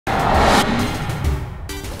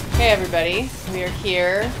Hey everybody, we are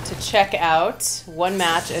here to check out one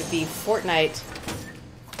match of the Fortnite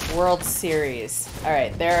World Series.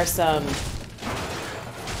 Alright, there are some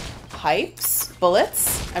pipes,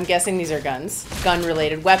 bullets. I'm guessing these are guns. Gun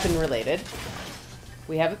related, weapon related.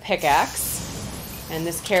 We have a pickaxe, and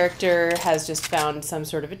this character has just found some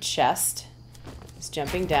sort of a chest. He's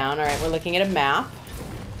jumping down. Alright, we're looking at a map.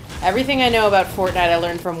 Everything I know about Fortnite I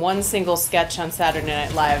learned from one single sketch on Saturday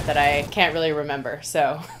Night Live that I can't really remember,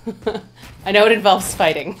 so I know it involves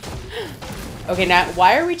fighting. Okay, now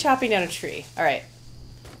why are we chopping down a tree? Alright,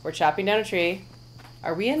 we're chopping down a tree.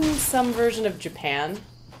 Are we in some version of Japan?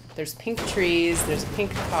 There's pink trees, there's a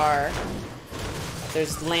pink car,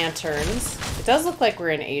 there's lanterns. It does look like we're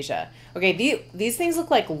in Asia. Okay, these things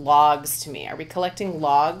look like logs to me. Are we collecting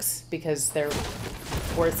logs because they're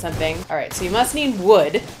worth something? Alright, so you must need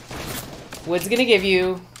wood. Wood's gonna give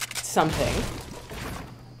you something.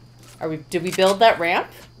 Did we build that ramp?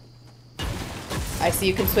 I see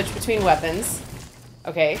you can switch between weapons.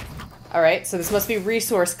 Okay. Alright, so this must be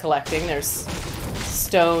resource collecting. There's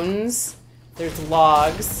stones. There's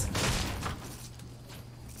logs.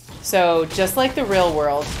 So, just like the real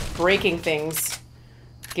world, breaking things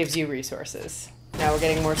gives you resources. Now we're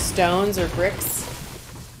getting more stones or bricks.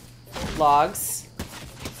 Logs.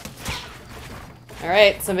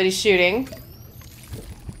 Alright, somebody's shooting.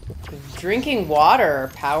 Drinking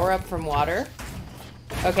water. Power up from water.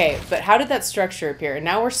 Okay, but how did that structure appear? And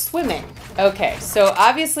now we're swimming. Okay, so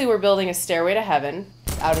obviously we're building a stairway to heaven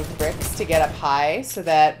out of bricks to get up high so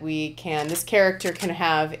that this character can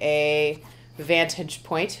have a vantage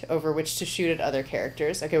point over which to shoot at other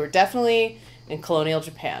characters. Okay, we're definitely in colonial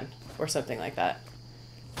Japan or something like that.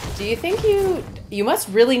 Do you think you must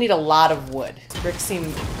really need a lot of wood? Bricks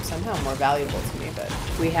seem somehow more valuable to me, but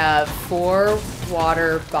we have 4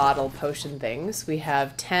 water bottle potion things. We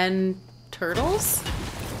have 10 turtles.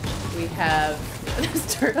 We have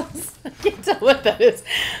turtles. I can't tell what that is.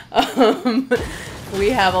 We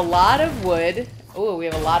have a lot of wood. Oh, we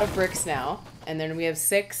have a lot of bricks now, and then we have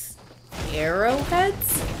 6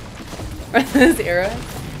 arrowheads. Are those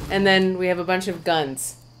arrowheads? And then we have a bunch of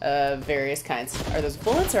guns. Various kinds. Are those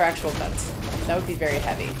bullets or actual guns? That would be very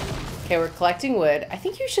heavy. Okay, we're collecting wood. I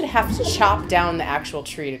think you should have to chop down the actual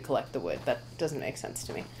tree to collect the wood. That doesn't make sense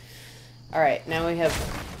to me. Alright, now we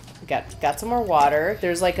got some more water.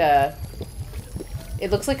 There's like it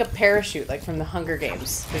looks like a parachute, like from the Hunger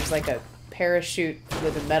Games. There's like a parachute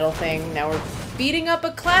with a metal thing. Now we're beating up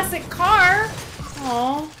a classic car!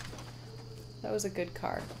 Aww. That was a good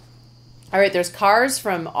car. Alright, there's cars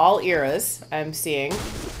from all eras I'm seeing.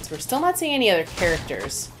 So we're still not seeing any other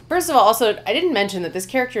characters. First of all, also, I didn't mention that this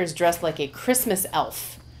character is dressed like a Christmas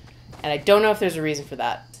elf. And I don't know if there's a reason for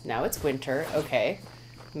that. Now it's winter. Okay.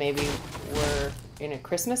 Maybe we're in a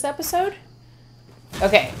Christmas episode?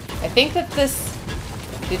 Okay. I think that this...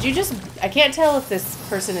 I can't tell if this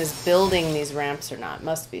person is building these ramps or not.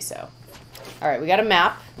 Must be so. Alright, we got a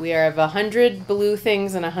map. We have 100 blue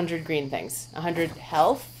things and 100 green things. 100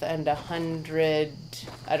 health and 100...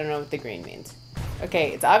 I don't know what the green means.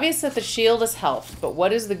 Okay, it's obvious that the shield is health, but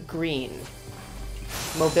what is the green?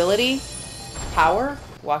 Mobility? Power?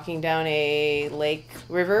 Walking down a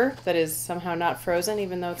river that is somehow not frozen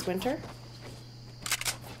even though it's winter?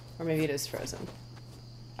 Or maybe it is frozen.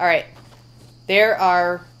 Alright. There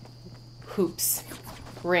are hoops.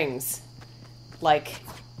 Rings. Like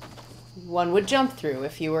one would jump through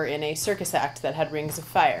if you were in a circus act that had rings of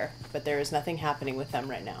fire, but there is nothing happening with them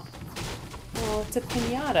right now. Oh, it's a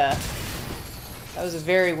piñata. That was a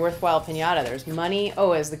very worthwhile piñata. There's money.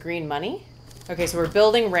 Oh, is the green money? Okay, so we're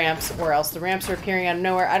building ramps, or else the ramps are appearing out of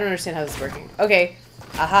nowhere. I don't understand how this is working. Okay.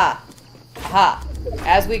 Aha. Aha.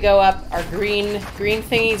 As we go up, our green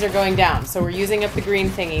thingies are going down. So we're using up the green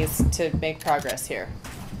thingies to make progress here.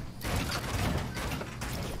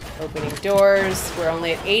 Opening doors. We're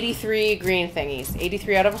only at 83 green thingies.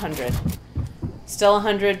 83 out of 100. Still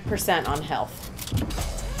 100% on health.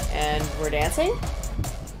 And we're dancing?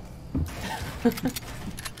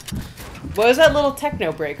 What was that little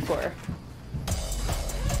techno break for?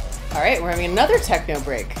 Alright, we're having another techno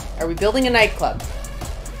break. Are we building a nightclub?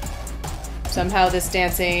 Somehow this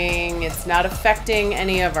dancing, it's not affecting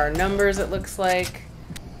any of our numbers, it looks like.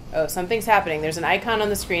 Oh, something's happening. There's an icon on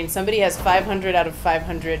the screen. Somebody has 500 out of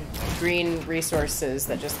 500 green resources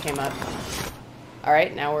that just came up.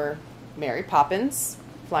 Alright, now we're Mary Poppins,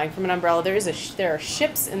 flying from an umbrella. There are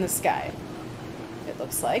ships in the sky, it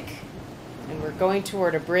looks like. And we're going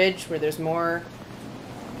toward a bridge where there's more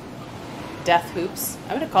death hoops.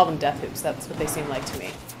 I'm going to call them death hoops. That's what they seem like to me.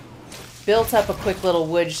 Built up a quick little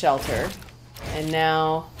wood shelter. And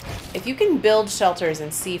now If you can build shelters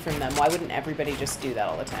and see from them, why wouldn't everybody just do that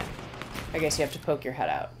all the time? I guess you have to poke your head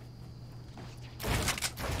out.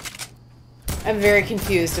 I'm very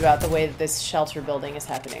confused about the way that this shelter building is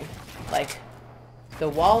happening. Like, the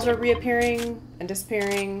walls are reappearing and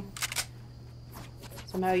disappearing.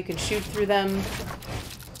 Somehow you can shoot through them.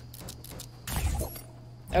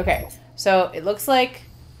 Okay, so it looks like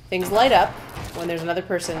things light up when there's another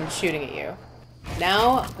person shooting at you.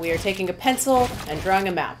 Now we are taking a pencil and drawing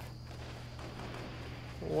a map.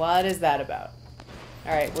 What is that about?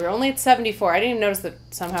 Alright, we're only at 74. I didn't even notice that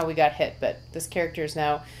somehow we got hit, but this character is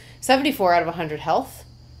now 74 out of 100 health.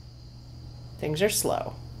 Things are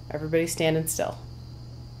slow. Everybody's standing still.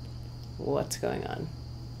 What's going on?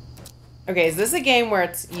 Okay, is this a game where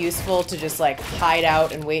it's useful to just like hide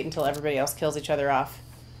out and wait until everybody else kills each other off?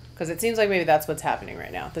 Because it seems like maybe that's what's happening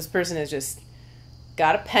right now. This person has just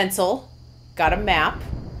got a pencil, got a map,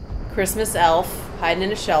 Christmas elf, hiding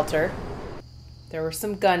in a shelter. There were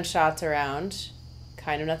some gunshots around.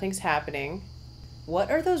 Kind of nothing's happening.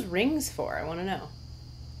 What are those rings for? I want to know.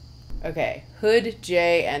 Okay, Hood,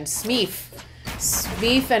 J, and Smeef.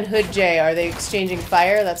 Smeef and Hood J, are they exchanging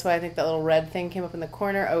fire? That's why I think that little red thing came up in the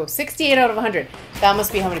corner. Oh, 68 out of 100. That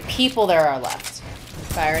must be how many people there are left.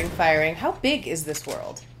 Firing, firing. How big is this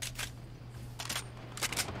world?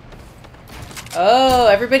 Oh,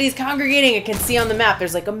 everybody's congregating. I can see on the map.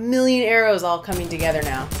 There's like a million arrows all coming together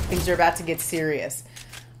now. Things are about to get serious.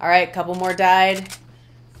 All right, couple more died.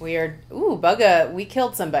 We are... Ooh, Bugha, we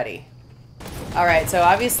killed somebody. All right, so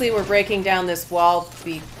obviously we're breaking down this wall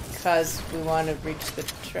because we want to reach the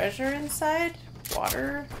treasure inside.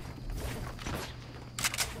 Water.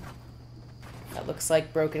 That looks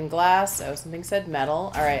like broken glass. Oh, something said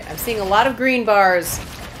metal. All right, I'm seeing a lot of green bars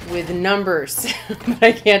with numbers, but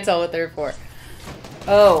I can't tell what they're for.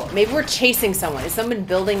 Oh, maybe we're chasing someone. Is someone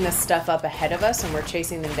building this stuff up ahead of us and we're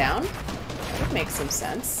chasing them down? That would make some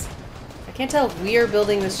sense. I can't tell if we are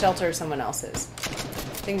building this shelter or someone else is.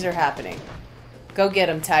 Things are happening. Go get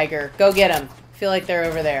them, Tiger. Go get them. I feel like they're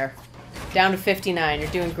over there. Down to 59. You're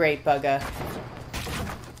doing great, Bugha.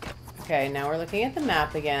 Okay, now we're looking at the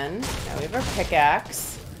map again. Now we have our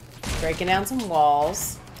pickaxe. Breaking down some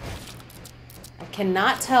walls. I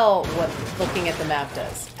cannot tell what looking at the map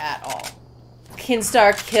does at all.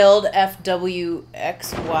 Kinstar killed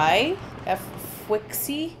FWXY?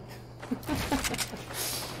 FWXY?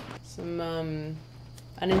 Some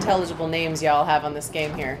unintelligible names y'all have on this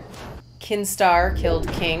game here. Kinstar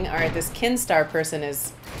killed King. Alright, this Kinstar person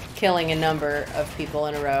is killing a number of people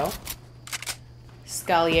in a row.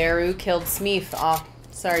 Scalieru killed Smeef. Aw,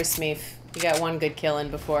 sorry Smeef. You got one good kill in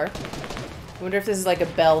before. I wonder if this is like a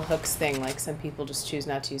bell hooks thing, like some people just choose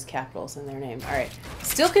not to use capitals in their name. Alright.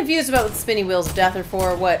 Still confused about what the spinny wheels of death are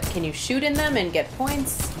for. What? Can you shoot in them and get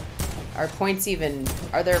points? Are points even...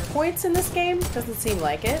 Are there points in this game? Doesn't seem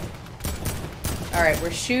like it. Alright,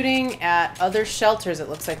 we're shooting at other shelters it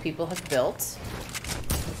looks like people have built.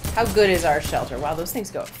 How good is our shelter? Wow, those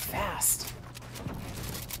things go fast.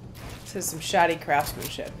 This is some shoddy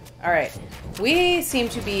craftsmanship. Alright, we seem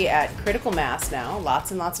to be at critical mass now.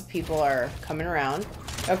 Lots and lots of people are coming around.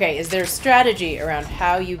 Okay, is there strategy around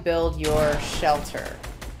how you build your shelter?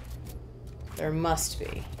 There must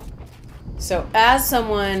be. So as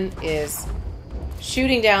someone is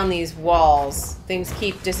shooting down these walls, things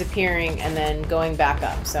keep disappearing and then going back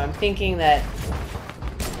up. So I'm thinking that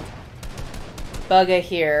Bugha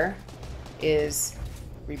here is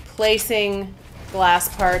replacing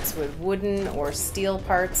glass parts with wooden or steel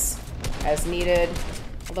parts as needed.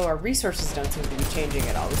 Although our resources don't seem to be changing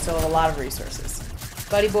at all. We still have a lot of resources.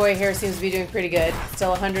 Buddy Boy here seems to be doing pretty good.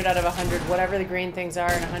 Still 100 out of 100, whatever the green things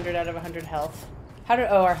are, and 100 out of 100 health. How did...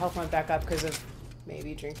 Oh, our health went back up because of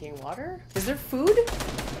maybe drinking water? Is there food?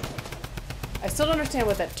 I still don't understand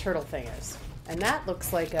what that turtle thing is. And that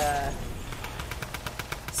looks like a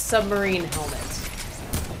submarine helmet.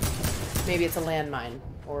 Maybe it's a landmine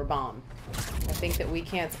or a bomb. I think that we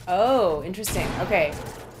can't... Oh, interesting. Okay.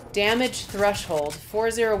 Damage threshold.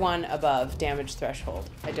 401 above damage threshold.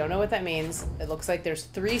 I don't know what that means. It looks like there's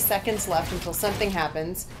 3 seconds left until something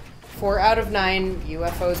happens. 4 out of 9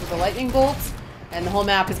 UFOs with a lightning bolt. And the whole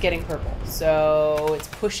map is getting purple. So it's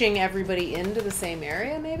pushing everybody into the same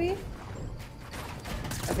area, maybe?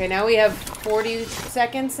 Okay, now we have 40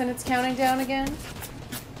 seconds and it's counting down again.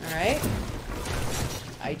 Alright.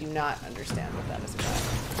 I do not understand what that is about.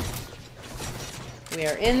 We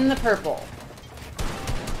are in the purple.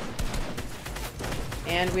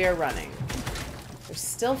 And we are running. There's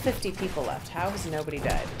still 50 people left. How has nobody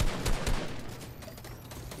died?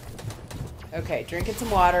 Okay, drinking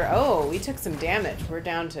some water. Oh, we took some damage. We're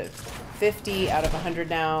down to 50 out of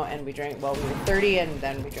 100 now, and we drank, well, we were 30, and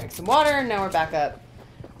then we drank some water, and now we're back up.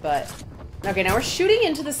 But, okay, now we're shooting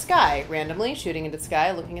into the sky, randomly, shooting into the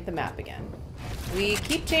sky, looking at the map again. We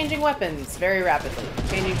keep changing weapons very rapidly.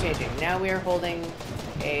 Changing. Now we are holding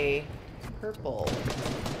a purple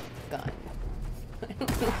gun.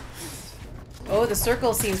 Oh, the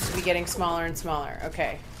circle seems to be getting smaller and smaller.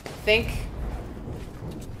 Okay. I think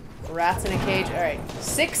rats in a cage. All right.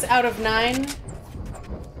 6 out of 9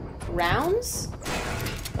 rounds?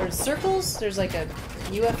 Or circles? There's like a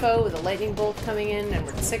UFO with a lightning bolt coming in, and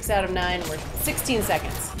we're 6 out of 9. We're 16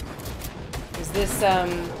 seconds. Is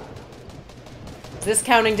this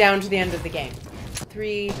counting down to the end of the game?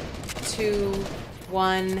 3, 2,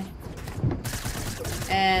 1,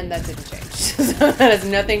 and that didn't change. So that has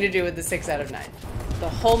nothing to do with the 6 out of 9. The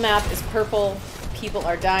whole map is purple. People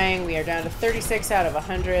are dying. We are down to 36 out of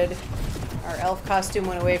 100. Our elf costume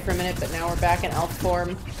went away for a minute, but now we're back in elf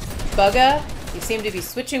form. Bugha, you seem to be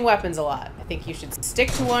switching weapons a lot. I think you should stick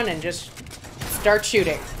to one and just start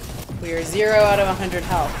shooting. We are 0 out of 100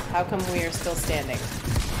 health. How come we are still standing?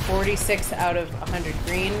 46 out of 100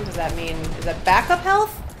 green. Does that mean, is that backup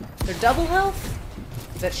health? Or double health?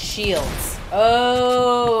 Is that shields?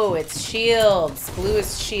 Oh, it's shields. Blue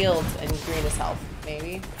is shields and green is health,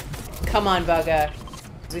 maybe. Come on, Bugha.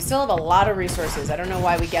 We still have a lot of resources. I don't know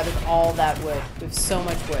why we gathered all that wood. We have so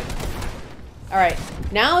much wood. All right,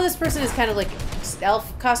 now this person is kind of like,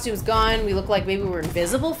 elf costume's gone. We look like maybe we're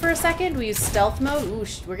invisible for a second. We use stealth mode. Ooh,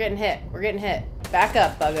 we're getting hit. We're getting hit. Back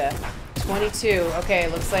up, Bugha. 22. Okay,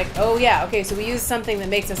 looks like, oh yeah, okay, so we use something that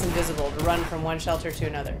makes us invisible to run from one shelter to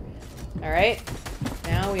another. All right,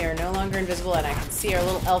 now we are no longer invisible, and I can see our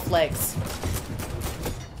little elf legs.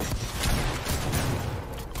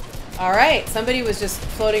 All right, somebody was just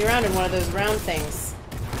floating around in one of those round things.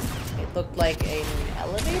 It looked like an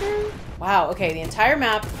elevator? Wow, okay, the entire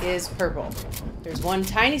map is purple. There's one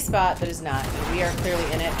tiny spot that is not, and we are clearly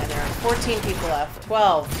in it, and there are 14 people left.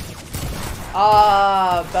 12.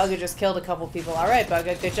 Ah, Bugha just killed a couple people. All right,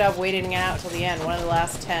 Bugha, good job waiting out till the end. One of the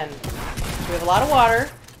last 10. We have a lot of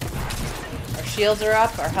water. Our shields are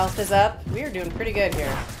up. Our health is up. We are doing pretty good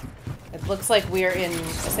here. It looks like we are in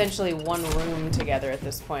essentially one room together at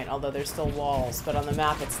this point, although there's still walls. But on the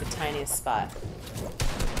map, it's the tiniest spot.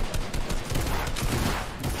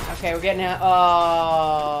 Okay, we're getting out.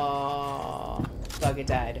 Oh, Bugha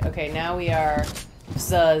died. Okay, now we are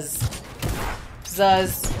Zuz.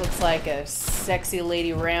 Zuz looks like a sexy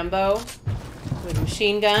lady Rambo with a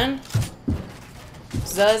machine gun.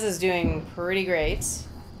 Zuz is doing pretty great.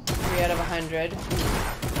 3 out of 100.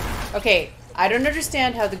 Okay, I don't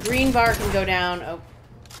understand how the green bar can go down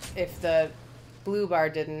if the blue bar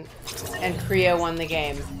didn't, and Kriya won the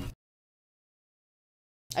game.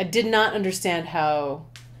 I did not understand how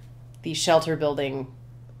the shelter building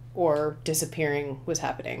or disappearing was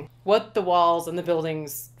happening. What the walls and the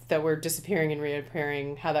buildings that were disappearing and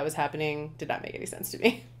reappearing, how that was happening, did not make any sense to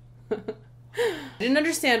me. I didn't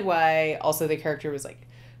understand why also the character was like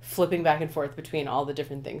flipping back and forth between all the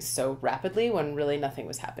different things so rapidly when really nothing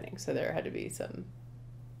was happening. So there had to be some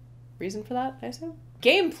reason for that, I assume.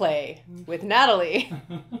 Gameplay with Natalie.